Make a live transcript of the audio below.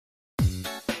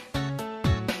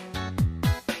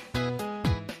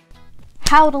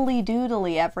Howdily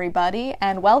doodly, everybody,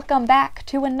 and welcome back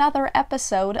to another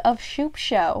episode of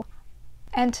ShoopShow.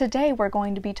 And today we're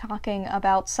going to be talking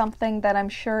about something that I'm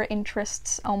sure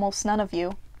interests almost none of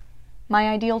you. My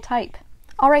ideal type.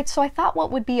 Alright, so I thought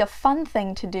what would be a fun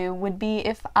thing to do would be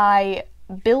if I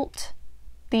built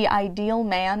the ideal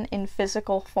man in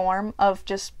physical form of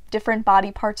just different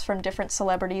body parts from different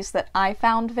celebrities that I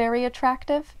found very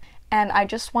attractive. And I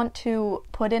just want to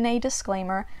put in a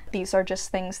disclaimer, these are just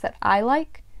things that I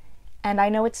like, and I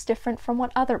know it's different from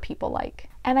what other people like.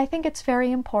 And I think it's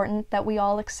very important that we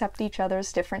all accept each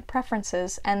other's different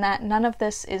preferences, and that none of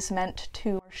this is meant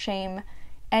to shame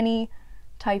any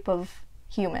type of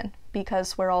human,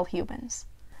 because we're all humans.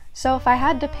 So if I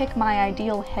had to pick my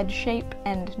ideal head shape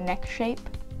and neck shape,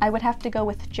 I would have to go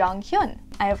with Jonghyun.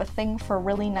 I have a thing for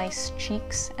really nice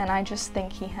cheeks, and I just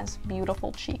think he has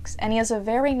beautiful cheeks. And he has a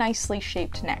very nicely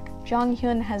shaped neck.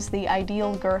 Jonghyun has the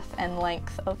ideal girth and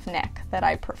length of neck that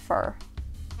I prefer.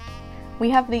 We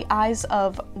have the eyes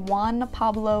of Juan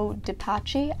Pablo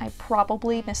Dipachi. I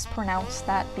probably mispronounced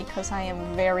that because I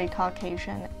am very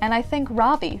Caucasian. And I think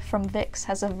Ravi from VixX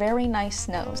has a very nice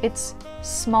nose. It's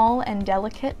small and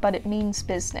delicate, but it means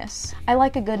business. I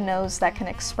like a good nose that can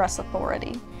express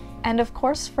authority. And of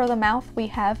course, for the mouth, we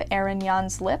have Aaron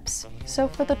Yan's lips. So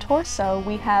for the torso,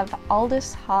 we have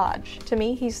Aldous Hodge. To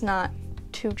me, he's not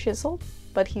too chiseled,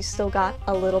 but he's still got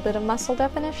a little bit of muscle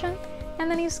definition.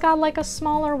 And then he's got like a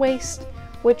smaller waist,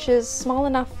 which is small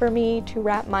enough for me to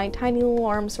wrap my tiny little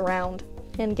arms around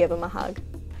and give him a hug.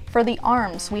 For the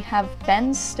arms, we have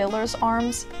Ben Stiller's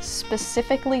arms,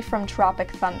 specifically from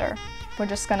Tropic Thunder. We're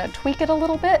just gonna tweak it a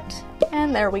little bit,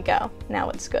 and there we go.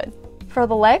 Now it's good. For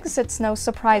the legs, it's no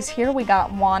surprise here, we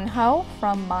got Wonho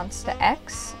from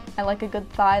monstax. I like a good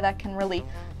thigh that can really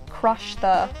crush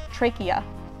the trachea.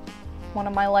 One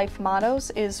of my life mottos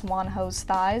is Wonho's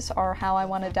thighs are how I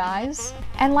wanna dies.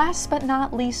 And last but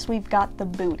not least, we've got the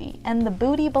booty. And the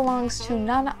booty belongs to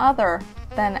none other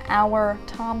than our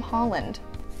Tom Holland.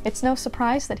 It's no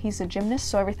surprise that he's a gymnast,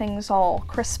 so everything's all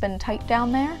crisp and tight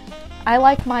down there. I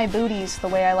like my booties the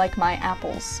way I like my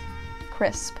apples.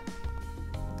 Crisp.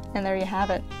 And there you have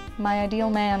it. My ideal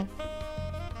man.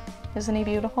 Isn't he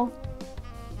beautiful?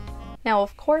 Now,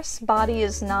 of course, body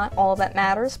is not all that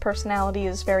matters. Personality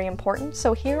is very important,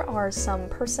 so here are some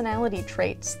personality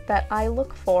traits that I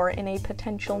look for in a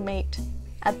potential mate.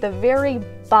 At the very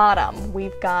bottom,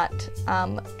 we've got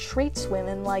treats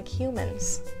women like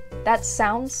humans. That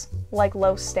sounds like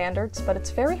low standards, but it's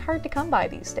very hard to come by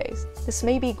these days. This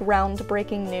may be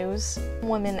groundbreaking news.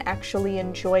 Women actually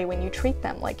enjoy when you treat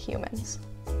them like humans.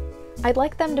 I'd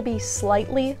like them to be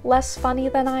slightly less funny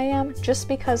than I am, just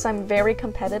because I'm very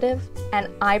competitive, and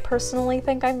I personally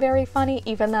think I'm very funny,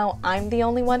 even though I'm the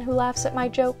only one who laughs at my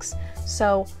jokes.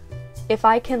 So if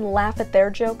I can laugh at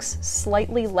their jokes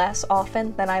slightly less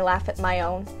often than I laugh at my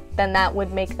own, then that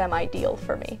would make them ideal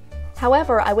for me.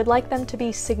 However, I would like them to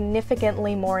be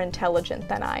significantly more intelligent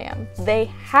than I am. They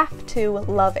have to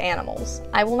love animals.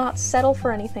 I will not settle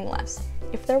for anything less.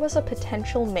 If there was a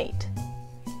potential mate,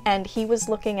 and he was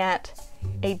looking at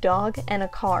a dog and a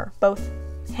car, both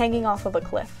hanging off of a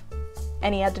cliff,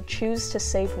 and he had to choose to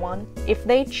save one. If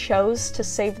they chose to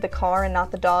save the car and not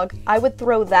the dog, I would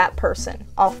throw that person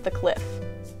off the cliff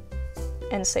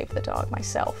and save the dog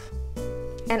myself.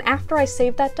 And after I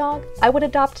saved that dog, I would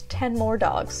adopt 10 more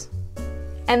dogs,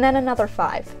 and then another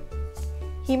 5.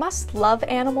 He must love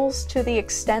animals to the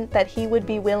extent that he would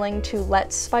be willing to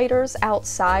let spiders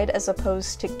outside as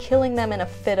opposed to killing them in a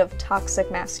fit of toxic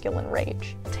masculine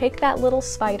rage. Take that little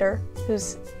spider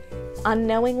who's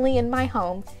unknowingly in my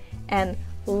home and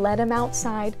let him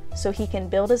outside so he can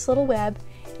build his little web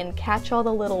and catch all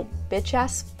the little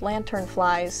bitch-ass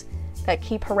lanternflies that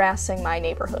keep harassing my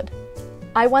neighborhood.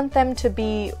 I want them to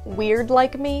be weird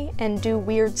like me and do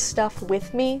weird stuff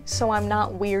with me, so I'm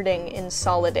not weirding in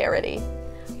solidarity.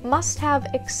 Must have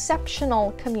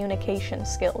exceptional communication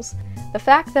skills. The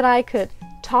fact that I could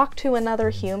talk to another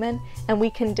human and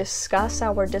we can discuss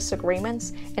our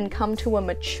disagreements and come to a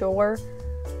mature,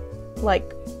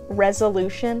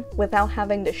 resolution without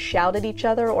having to shout at each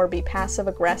other or be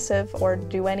passive-aggressive or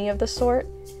do any of the sort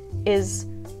is,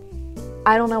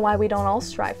 I don't know why we don't all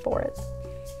strive for it.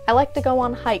 I like to go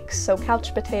on hikes, so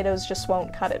couch potatoes just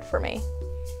won't cut it for me.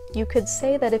 You could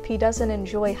say that if he doesn't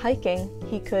enjoy hiking,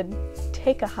 he could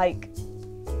take a hike.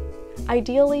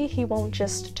 Ideally, he won't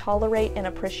just tolerate and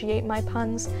appreciate my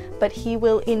puns, but he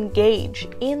will engage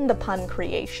in the pun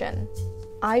creation.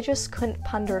 I just couldn't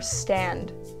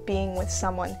understand being with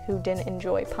someone who didn't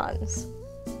enjoy puns.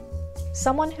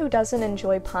 Someone who doesn't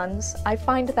enjoy puns, I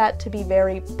find that to be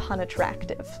very pun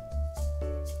attractive.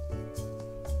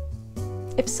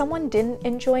 If someone didn't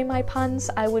enjoy my puns,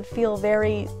 I would feel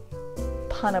very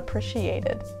pun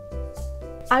appreciated.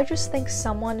 I just think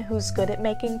someone who's good at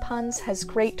making puns has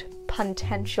great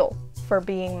potential for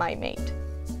being my mate.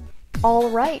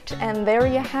 Alright, and there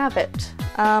you have it.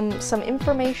 Some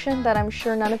information that I'm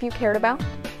sure none of you cared about.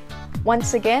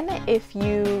 Once again, if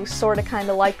you sorta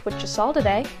kinda liked what you saw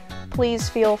today, please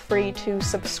feel free to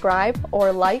subscribe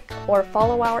or like or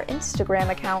follow our Instagram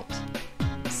account.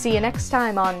 See you next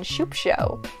time on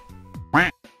ShoopShow.